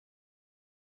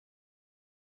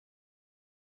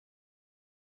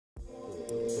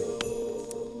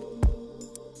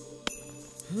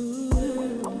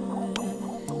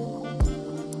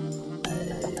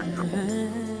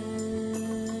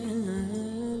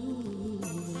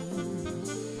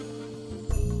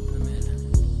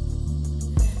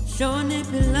Shawny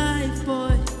been life,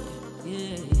 boy.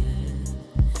 Yeah, yeah.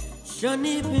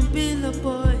 Shawny been Bulo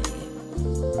boy.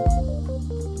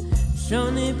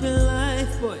 Shawny been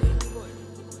life, boy.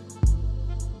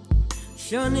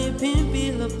 Shawny been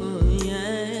Bulo boy.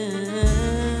 Yeah.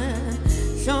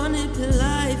 Shawny been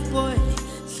life, boy.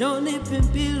 Shawny been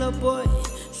Bulo boy.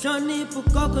 Shawny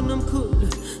pukoko nomkhulu.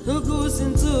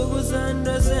 Ukuzinsuku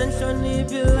zandazeni. Shawny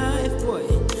been life, boy.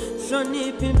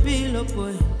 Shawny been Bulo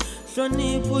boy.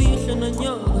 Shawny buyisho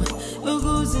nonyoka.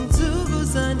 Ukuzinsuku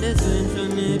zandazeni.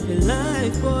 Shawny been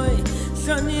life, boy.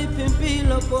 Shawny been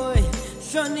Bulo boy.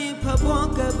 Shawny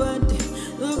pabonke abantu.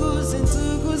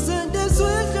 Ukuzinsuku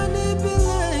zandazeni. Shawny been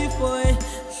life, boy.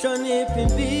 Shawny been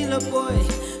Bulo boy.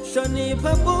 Shawny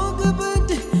pabonke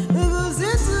abantu.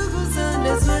 Ukuzinsuku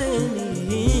zandazeni.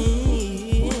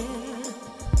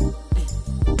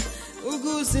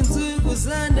 Ukuzinsuku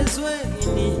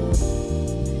zandazeni.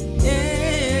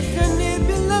 Yeah, Shawny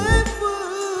been life,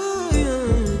 boy.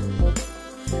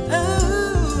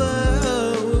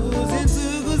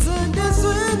 Ukuzinsuku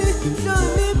zandazeni.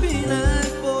 Shawny been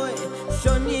life, boy.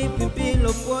 Shawny been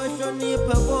Bulo boy. Shawny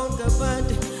pabonke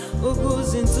abantu.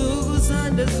 Ukuzinsuku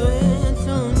zandazeni.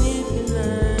 Shawny been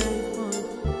life, boy.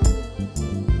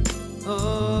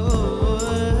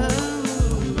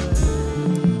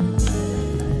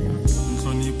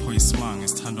 Inhlonipho isimanga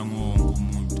esithandwa nguwonke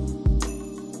umuntu.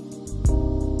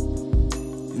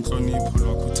 Inhlonipho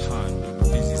lokhu uthando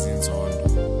lubhidla izinzondo.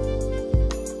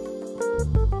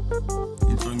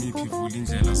 Inhlonipho ivula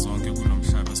indlela zonke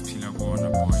kulomhlaba siphila kuwona,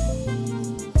 boy.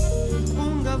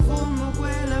 Ungavumi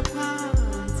ukwela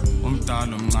phansi.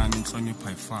 Umdala omncane inhlonipho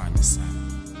ayifani sana.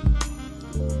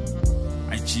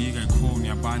 Ayijika ikhona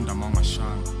yabanda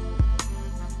mawungashanga.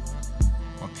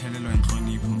 Waphelelwa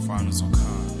inhlonipho umfana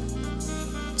uzokhala.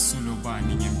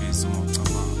 Sulobani inyembezi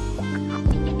mawucabanga.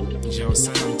 Nje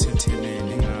usela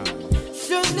umthetheleli ngayo.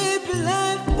 Shawny been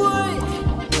life, boy.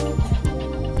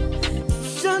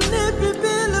 Shawny been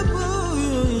Bulo boy.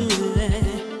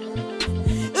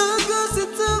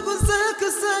 Ukuzinsuku zakho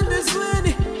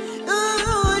zandazeni.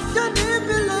 Shawny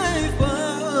been life,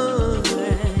 boy.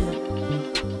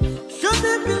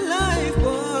 Shawny been life,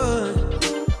 boy.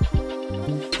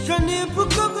 Shawny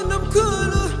pukoko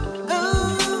nomkhulu.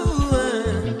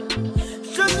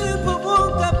 Shawny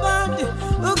pabonke abantu.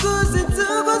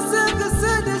 Ukuzinsuku zakho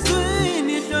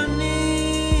zandazeni. Shawny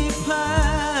pa.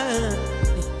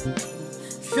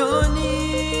 Shawny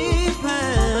pa.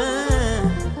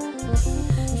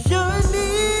 Shawny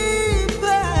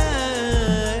pa.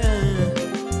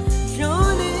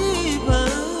 Shawny pa.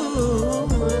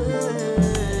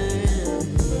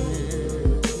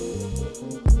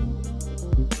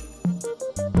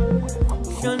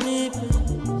 Shawny pa.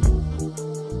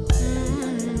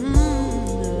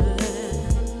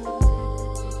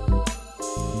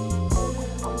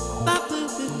 Papa,